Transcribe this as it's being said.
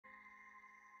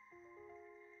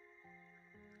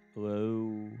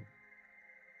Hello.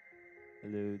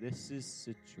 Hello, this is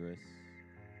Citrus,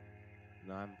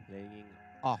 and I'm playing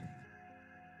off.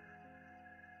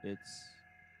 It's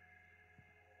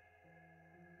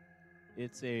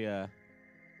it's a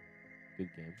good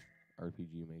game.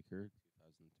 RPG Maker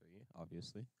 2003,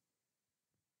 obviously.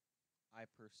 I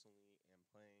personally am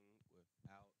playing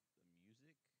without the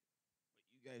music,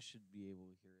 but you guys should be able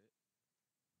to hear it.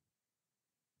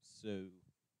 So,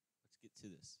 let's get to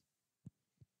this.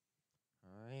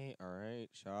 All right,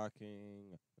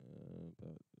 shocking.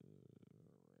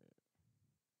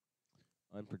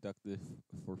 Unproductive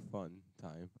for fun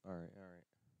time. All right, all right.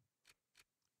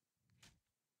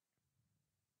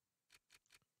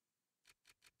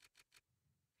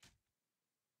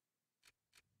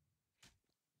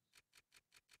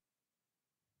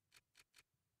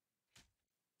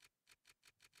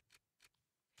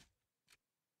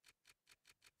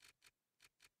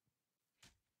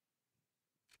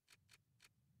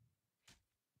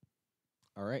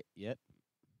 All right, yep.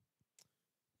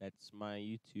 That's my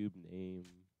YouTube name.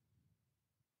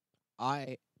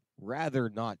 I rather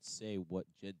not say what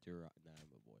gender. Nah, I'm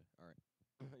a boy. All right,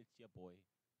 it's your boy.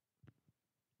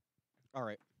 All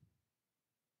right,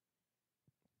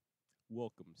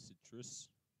 welcome, Citrus.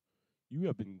 You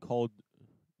have been called.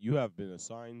 You have been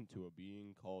assigned to a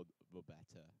being called the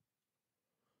Bata.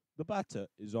 The Bata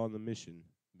is on the mission.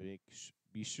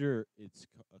 Be sure it's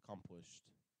accomplished.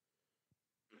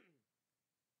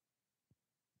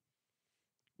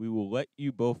 We will let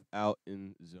you both out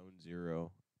in Zone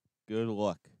Zero. Good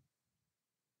luck.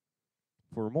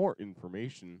 For more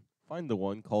information, find the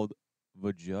one called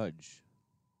the Judge.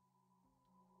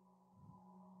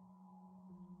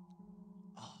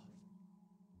 Off.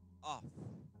 Off.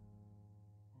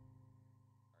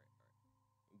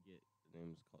 Get the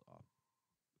name's called off.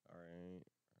 All right.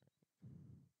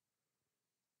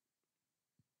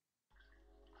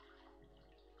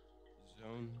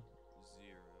 Zone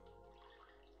zero.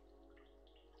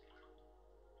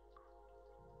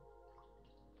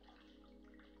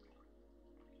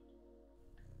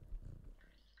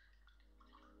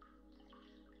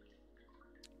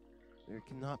 There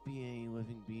cannot be any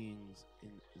living beings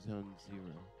in zone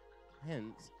zero.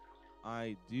 Hence,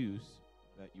 I deduce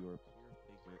that you are pure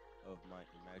figment of my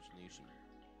imagination.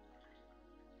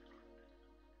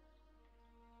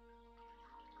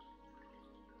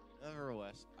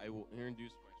 Nevertheless, I will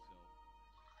introduce myself.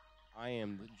 I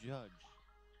am the judge,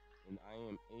 and I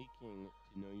am aching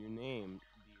to know your name,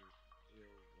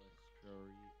 dear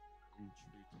illustratory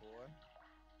intrutor.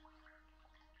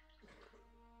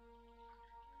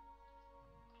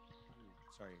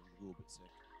 Sorry, I'm a little bit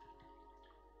sick.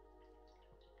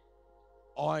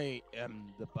 I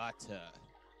am the Bata.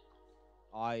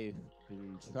 I've been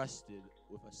entrusted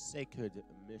with a sacred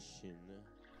mission.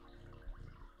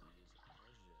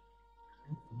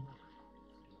 It is a pleasure.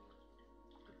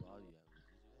 The body language,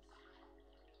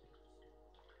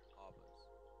 Abbas.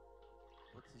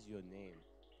 What is your name,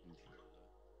 controller?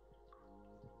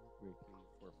 Breaking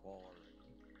for fall already.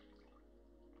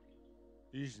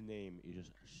 His name is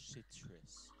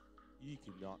Citrus. He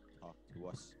cannot talk to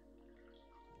us.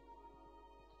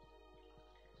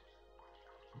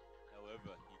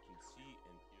 However, he can see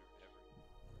and hear everything.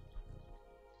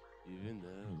 Even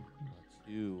though my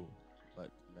two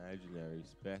but imaginary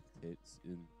spectates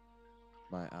in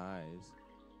my eyes,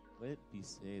 let me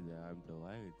say that I'm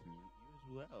delighted to meet you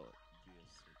as well, dear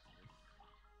Citrus.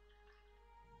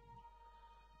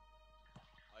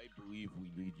 I believe we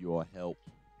need your help.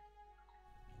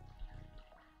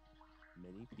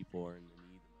 Many people are in the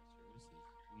need of my services.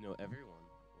 You know, everyone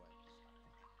we rub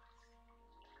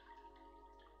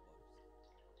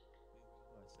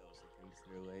ourselves against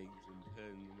their legs and purr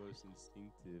in the most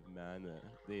instinctive manner.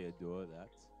 They adore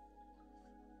that.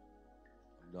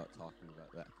 I'm not talking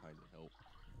about that kind of help.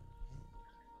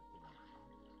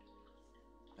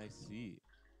 I see.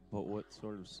 But what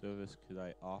sort of service could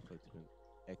I offer to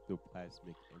an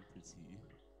ectoplasmic entity?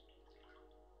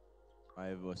 I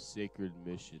have a sacred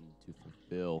mission to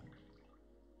fulfill.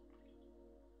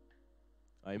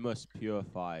 I must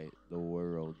purify the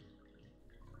world.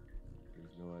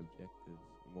 There's no objective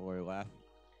more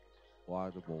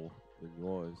laudable than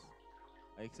yours.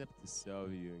 I accept to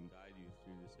serve you and guide you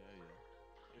through this area,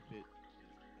 if it is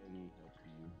any help to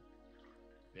you.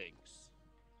 Thanks.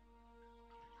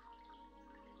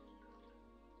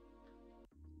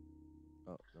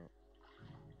 Oh, no.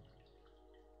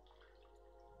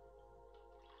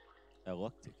 A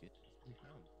luck ticket has been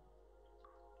found.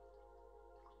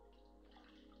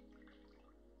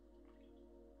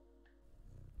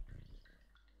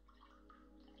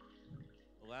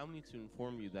 Allow me to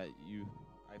inform you that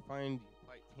I find you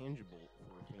quite tangible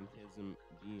for a phantasm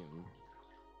being.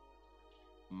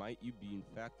 Might you be in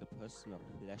fact a person of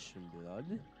flesh and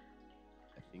blood?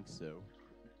 I think so.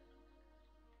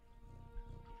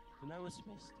 Then I was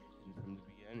mistaken from the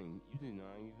beginning. You did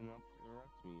not even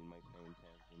interrupt me in my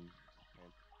phantasm.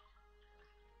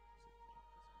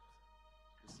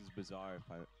 This is bizarre, if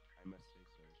I must say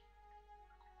so.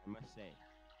 I must say.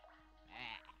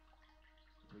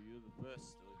 For you, the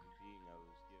first living being I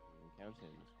was given an encounter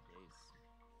in this place,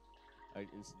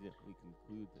 I'd incidentally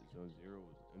conclude that Zone Zero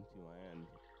was an empty land.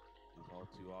 It is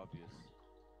all too obvious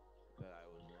that I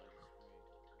was led astray.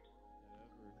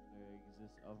 However, there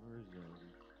exists other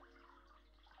zones,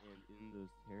 and in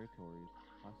those territories,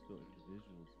 hostile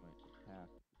individuals might attack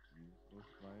you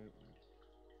most violently.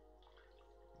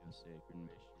 Your sacred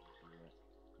mission who led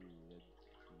to you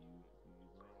to these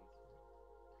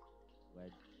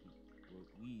lands. Will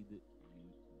lead you to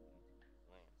into these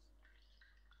lands.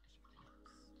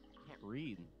 Can't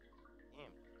read.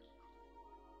 Damn.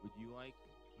 Would you like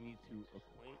me to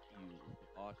acquaint you with the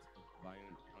art of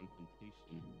violent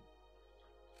confrontation?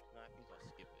 No, I think I'll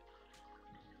skip it.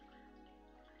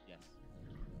 Yes.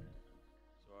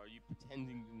 So are you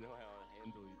pretending to know how to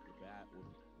handle the bat with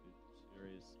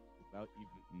serious without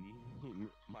even needing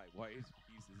my wife's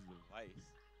pieces of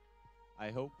advice? I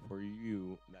hope for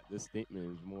you that this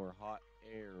statement is more hot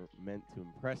air meant to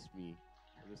impress me.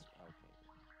 For this, okay.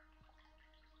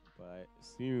 But I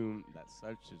assume that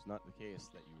such is not the case,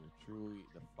 that you are truly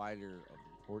the fighter of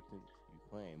importance you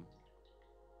claim.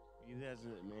 Be that as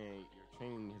it may, your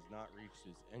training has not reached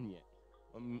its end yet.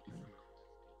 Let me follow me,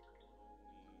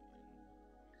 and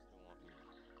you still want me.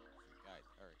 Guys,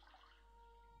 alright.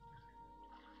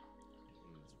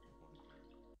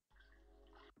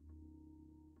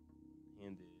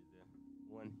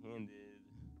 One-handed.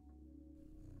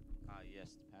 Ah,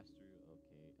 yes, to pass through.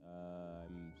 Okay,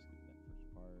 I'm skip that first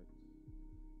part. I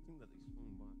think that the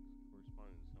exploding box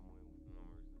corresponds in some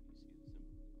way with the numbers that you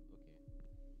see the symbol.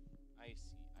 Okay, I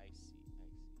see.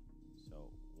 So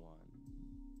 1,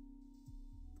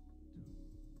 2,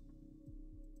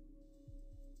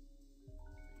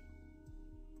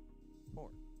 3, 4. All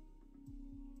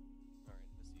right,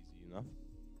 that's easy enough.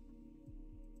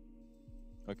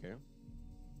 Okay. 1,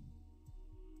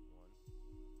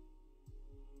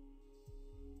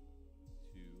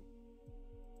 2.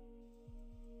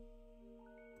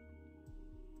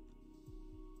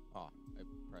 Ah, I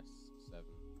pressed 7.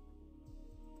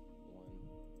 1,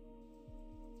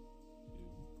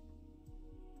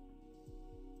 2,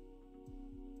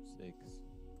 6,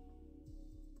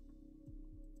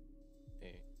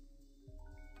 8,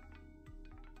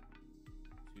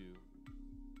 2,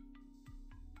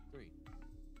 3.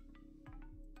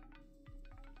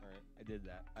 Alright, I did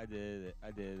that. I did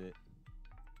it.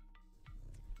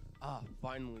 Ah,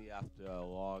 finally, after a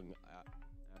long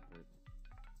effort.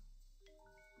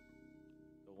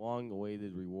 The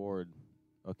long-awaited reward.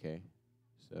 Okay,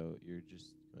 so you're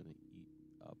just gonna eat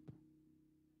up.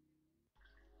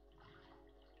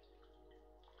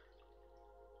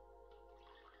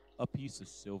 A piece of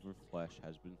silver flesh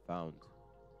has been found.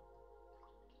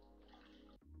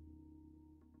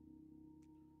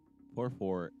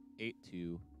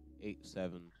 448287C.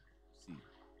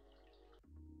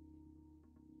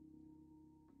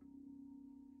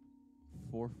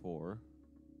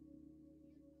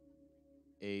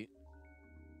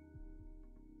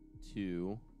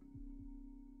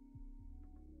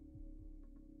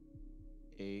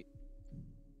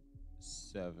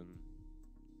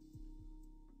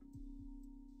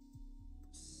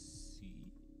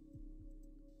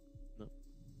 No.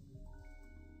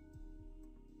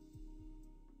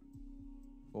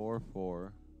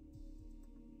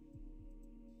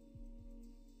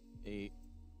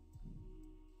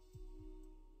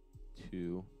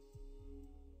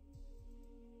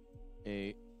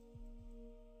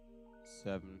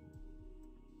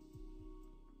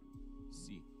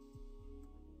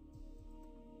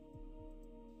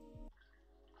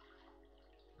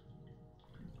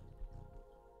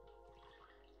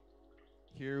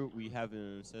 Here we have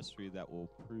an ancestry that will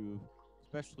prove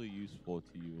especially useful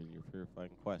to you in your purifying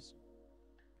quest.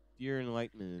 Dear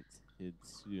enlightened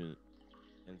student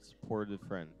and supportive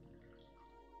friend,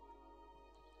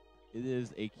 it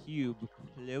is a cube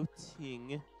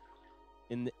floating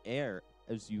in the air,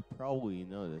 as you probably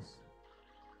noticed.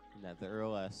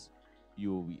 Nevertheless,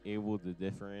 you will be able to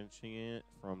differentiate it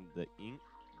from the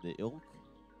ilk,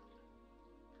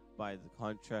 by the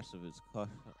contrast of its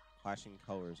clashing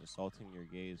colors, assaulting your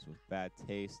gaze with bad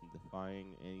taste and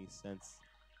defying any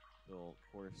sensible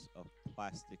course of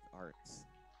plastic arts.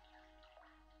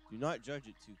 Do not judge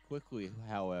it too quickly,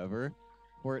 however,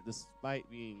 For despite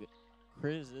being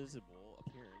criticizable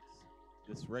appearance,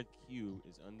 this red cube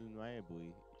is undeniably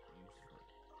useful.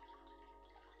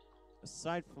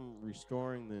 Aside from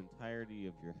restoring the entirety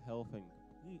of your health and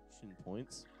completion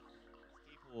points,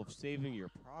 it's capable of saving your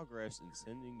progress and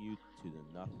sending you to the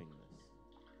nothingness.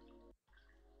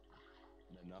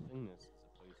 The nothingness is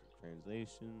a place of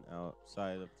translation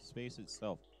outside of space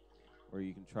itself, where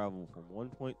you can travel from one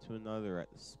point to another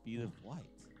at the speed of light.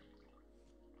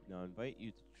 Now, I invite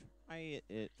you to try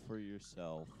it for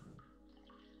yourself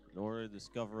in order to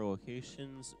discover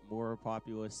locations more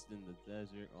populous than the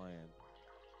desert land.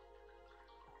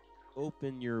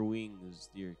 Open your wings,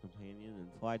 dear companion, and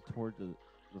fly toward the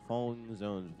following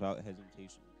zones without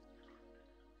hesitation.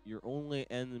 Your only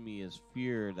enemy is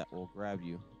fear that will grab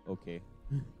you. Okay.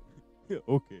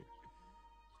 Okay.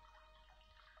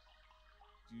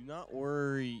 Do not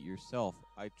worry yourself.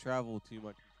 I travel too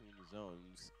much between the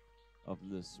zones of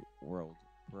this world.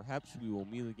 Perhaps we will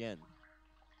meet again.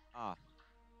 Ah,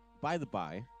 by the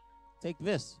by, take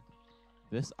this.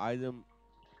 This item,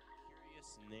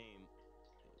 curious name,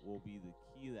 will be the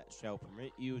key that shall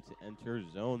permit you to enter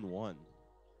Zone 1.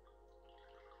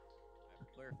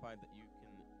 I've clarified that you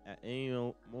can, at any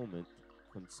moment,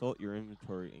 consult your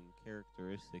inventory and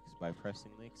characteristics by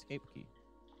pressing the escape key.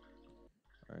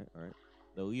 Alright.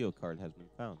 The Leo card has been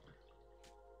found.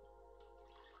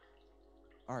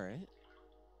 Alright.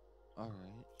 Okay.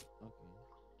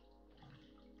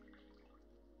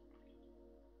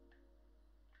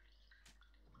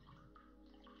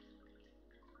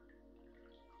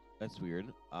 That's weird.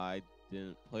 I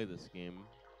didn't play this game,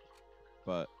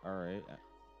 but alright.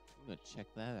 I'm gonna check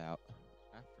that out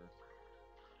after.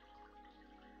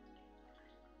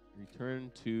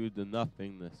 Return to the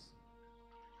nothingness.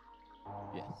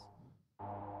 Yes.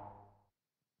 Battery,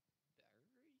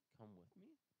 come with me?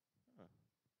 Huh.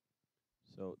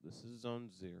 So this is zone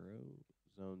 0,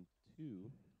 zone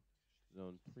 2,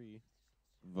 zone 3,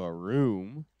 the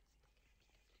room,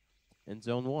 and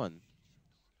zone 1.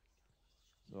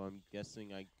 So I'm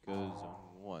guessing I go to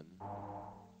zone 1.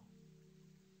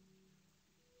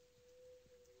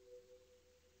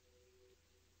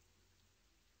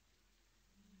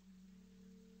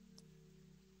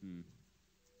 Hmm.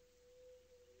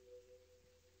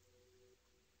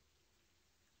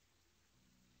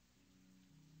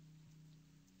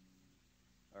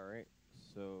 Alright,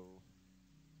 so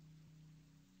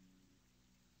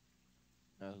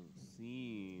doesn't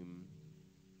seem.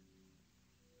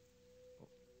 Oh.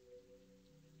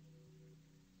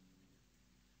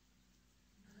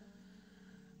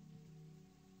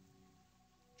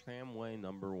 Tramway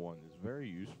number 1 is very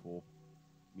useful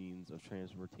means of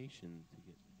transportation to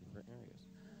get to different areas.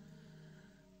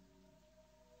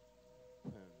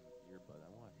 Earbud, I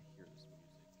want to hear this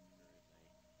music.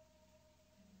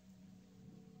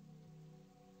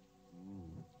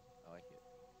 Ooh, I like it.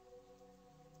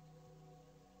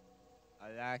 I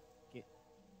like it.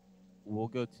 We'll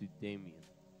go to Damien.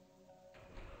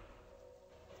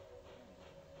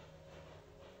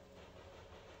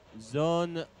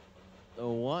 Zone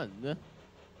 1.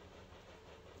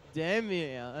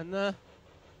 Damien.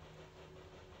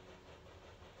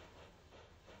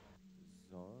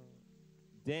 Zone.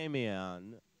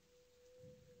 Damien.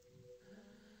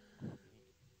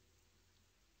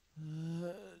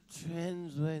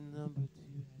 Translate number 2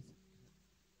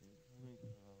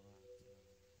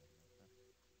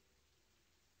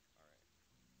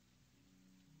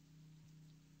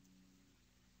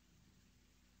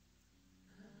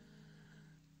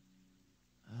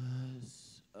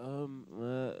 has.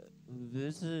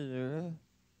 Visitor.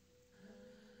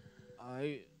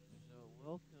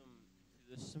 Welcome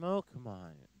to the smoke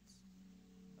mines.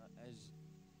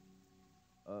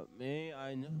 May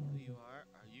I know who you are?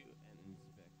 Are you an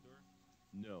inspector?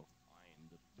 No, I am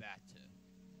the Bata.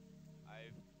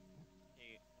 I've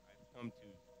I've come to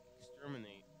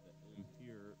exterminate the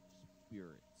impure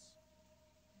spirits.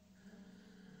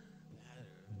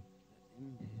 Batter, the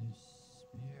impure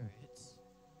spirits?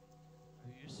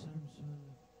 Are you some sort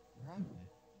of prophet?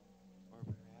 Or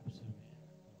perhaps a man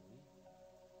of belief?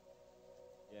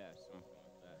 Yeah, something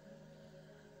like that.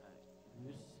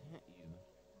 Who sent you?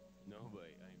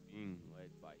 Nobody. I'm being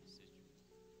led by Citrus.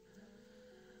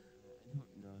 I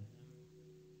don't know him.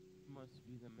 He must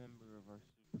be the member of our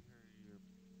superior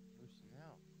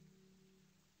personnel.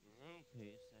 In any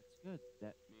case, that's good.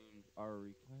 That means our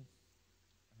requests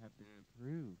have been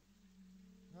approved.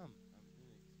 Come, I'm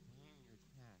going to explain your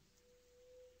task.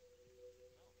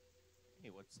 Hey,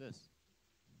 what's this?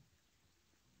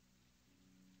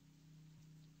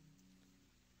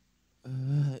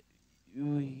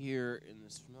 You here in the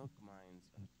smoke mines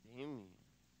of Damien.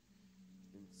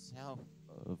 south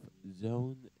of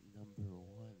zone number 1.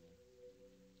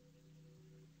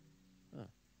 Huh.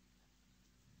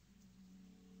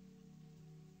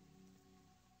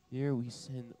 Here we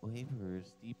send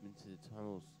laborers deep into the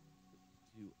tunnels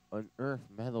to unearth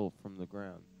metal from the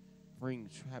ground, bring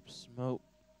trapped smoke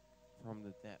from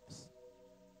the depths.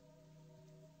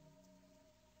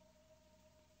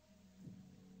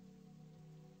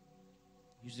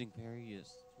 Using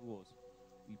various tools,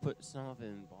 we put some of it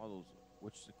in bottles,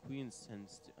 which the queen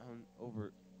sends down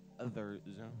over other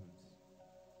zones.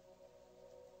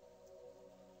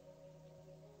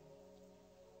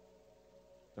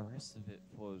 The rest of it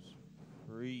flows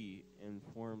free and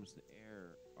forms the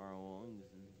air our lungs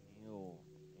inhale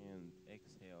and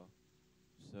exhale,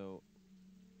 so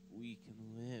we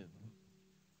can live.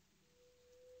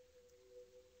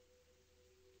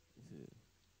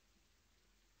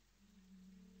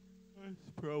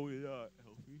 It's probably not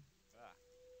healthy. Ah,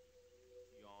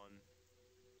 yawn.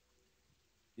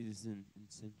 It is an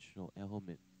essential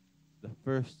element, the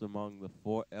first among the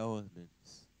four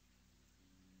elements.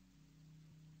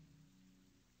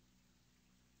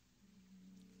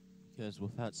 Because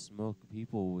without smoke,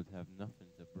 people would have nothing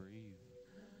to breathe.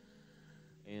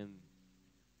 And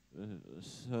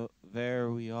so there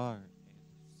we are.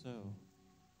 And so,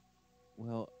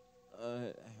 well,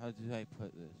 how do I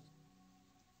put this?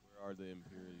 Where are the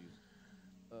impurities?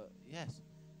 Yes,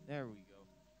 there we go.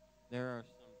 There are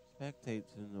some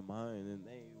spectators in the mine, and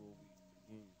they will be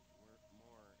beginning to work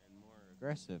more and more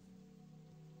aggressive.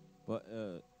 But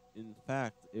in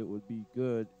fact, it would be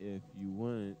good if you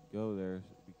wouldn't go there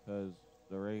because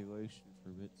the regulation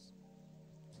forbids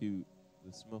to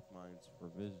the smoke mines for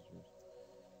visitors.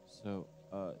 So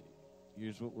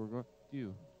here's what we're going to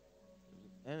do. There's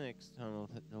an annex tunnel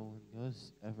that no one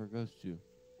ever goes to.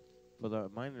 But the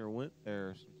miner went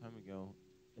there some time ago,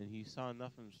 and he saw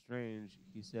nothing strange.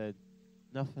 He said,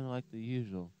 nothing like the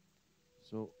usual.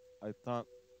 So I thought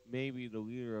maybe the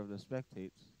leader of the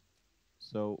spectates.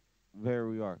 So there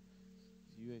we are.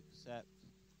 If you accept,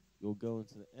 you'll go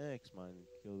into the annex mine and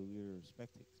kill the leader of the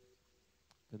spectates.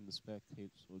 Then the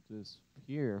spectates will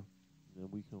disappear, and then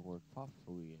we can work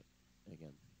properly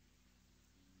again.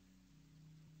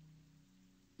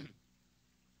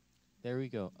 There we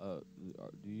go.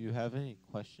 Do you have any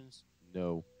questions?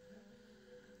 No.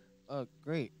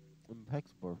 Great.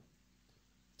 Impeccable.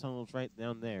 Tunnel's right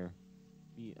down there.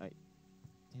 Damn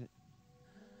it.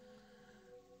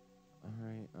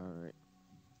 Alright.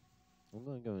 I'm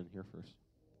gonna go in here first.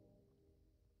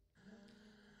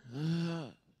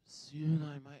 Soon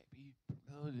I might be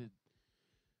promoted.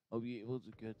 I'll be able to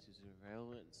go to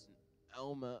surveillance in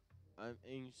Elma. I'm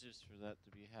anxious for that to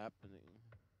be happening.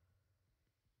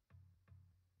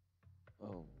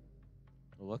 Oh,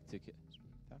 a luck ticket has been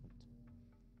found.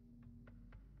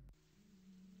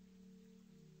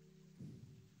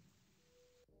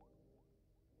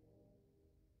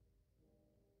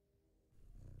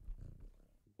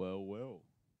 Well.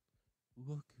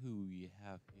 Look who we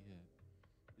have here.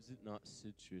 Is it not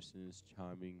Citrus and his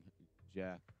charming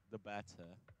Jack the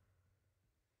Batter?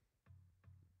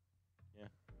 Yeah.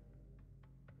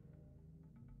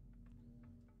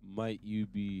 Might you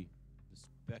be the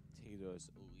spectator's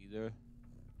leader?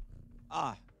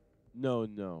 Ah,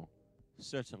 no.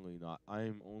 Certainly not. I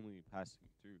am only passing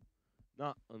through.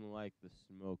 Not unlike the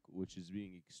smoke which is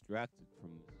being extracted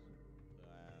from this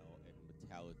foul and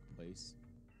metallic place.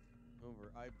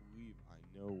 However, I believe I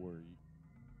know where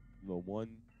the one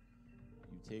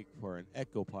you take for an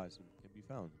ectoplasm can be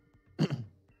found.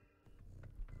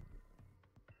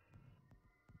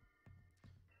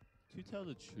 To tell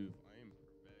the truth, I am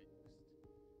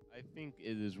perplexed. I think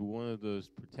it is one of those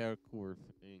particular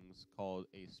things called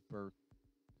a sperhericule.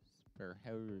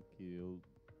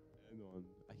 Hang on,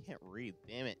 I can't read.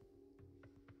 Damn it!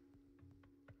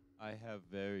 I have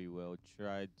very well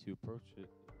tried to approach it,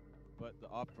 but the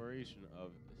operation of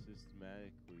it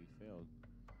systematically failed.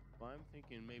 But I'm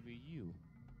thinking maybe you,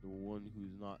 the one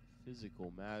who's not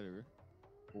physical matter,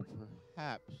 will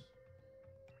perhaps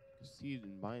succeed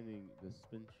in binding the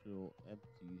spiritual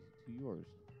empty to yours.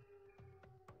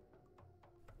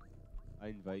 I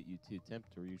invite you to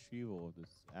attempt a retrieval of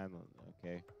this add-on,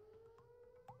 okay?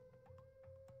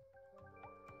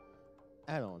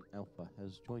 Add-on Alpha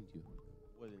has joined you.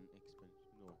 What an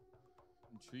exceptional,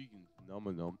 intriguing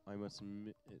phenomenon. I must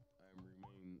admit I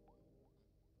remain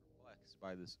perplexed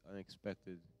by this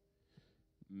unexpected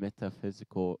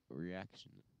metaphysical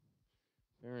reaction.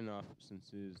 Fair enough,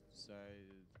 since it is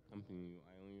decided company,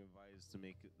 I only advise to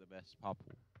make it the best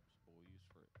possible use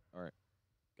for it. Alright,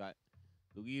 got it.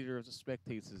 The leader of the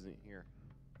spectators isn't here.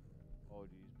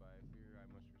 Apologies, but I fear I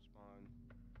must respond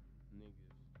negative.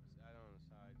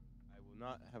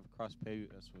 not have crossed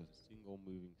paths with a single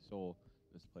moving soul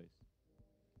in this place.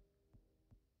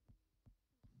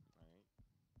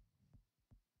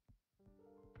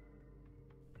 Alright.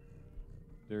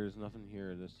 There's nothing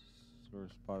here. This sort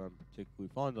of spot I'm particularly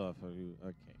fond of.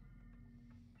 Okay.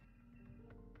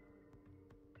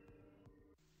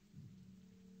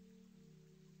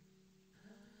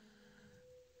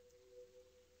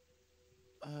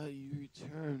 You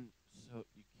returned. So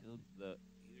you killed the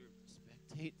leader of the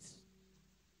spectates?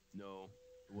 No,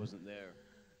 it wasn't there.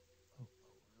 Oh,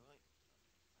 really?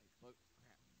 But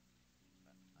crap.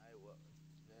 I was.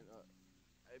 Then,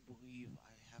 I believe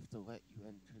I have to let you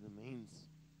enter the main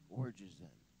gorges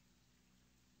then.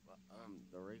 But,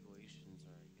 the regulations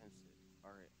are against it.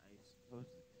 Alright, I suppose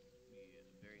this would be a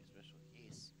very special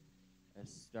case, as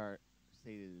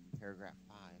stated in paragraph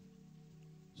 5.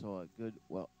 So, the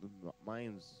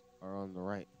mines are on the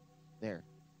right. There.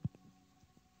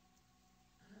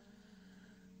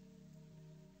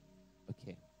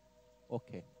 Okay.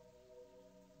 Okay.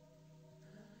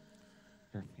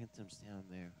 There are phantoms down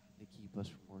there. They keep us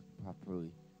from working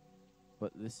properly.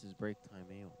 But this is break time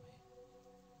anyway.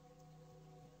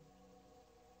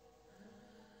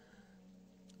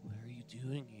 What are you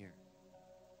doing here?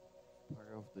 Part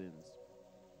of the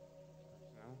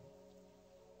personnel?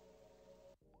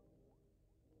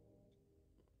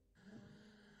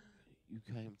 You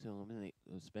came to eliminate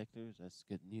those specters? That's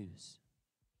good news.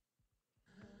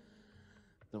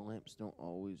 The lamps don't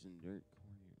always endure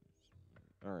corners.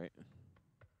 Alright.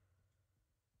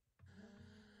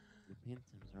 The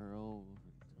phantoms are all over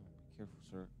the town. Be careful,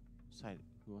 sir. Besides,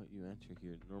 who let you enter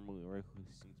here? Normally,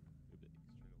 reckless things prohibit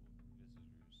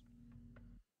external visitors.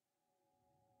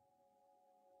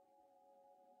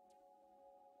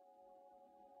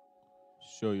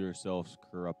 Show yourselves,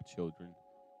 corrupt children.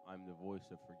 I'm the voice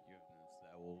of forgiveness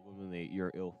that will eliminate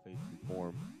your ill-fated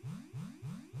form.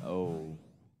 Oh.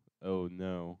 Oh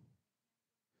no.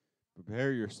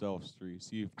 Prepare yourselves to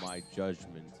receive my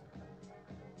judgment.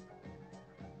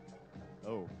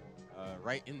 Oh.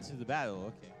 Right into the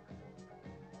battle, okay.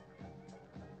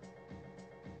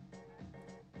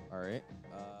 Alright.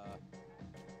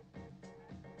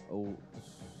 Oh.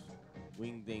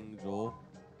 Winged Angel.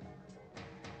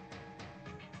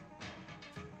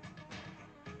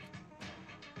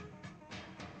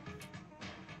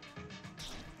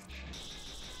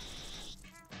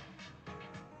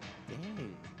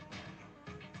 Dang.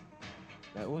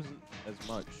 That wasn't as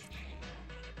much.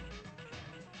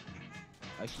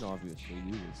 I can obviously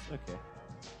do this. Okay.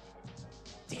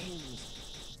 Dang.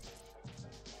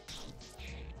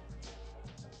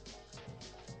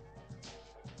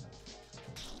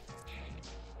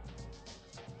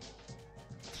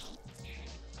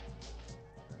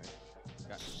 Alright.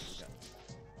 Got it.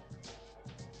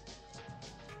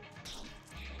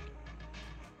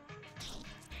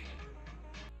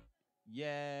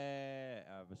 Yeah,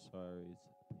 adversaries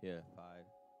purified.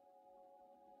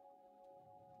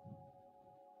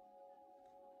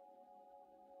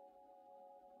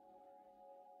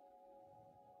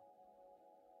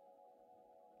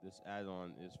 This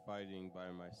add-on is fighting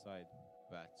by my side.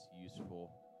 That's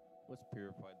useful. Let's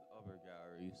purify the other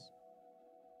galleries.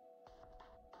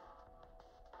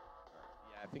 Right,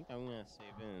 yeah, I think I'm gonna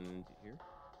save in into here.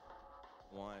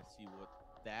 Want to see what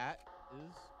that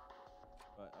is?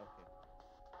 But okay.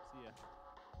 See ya.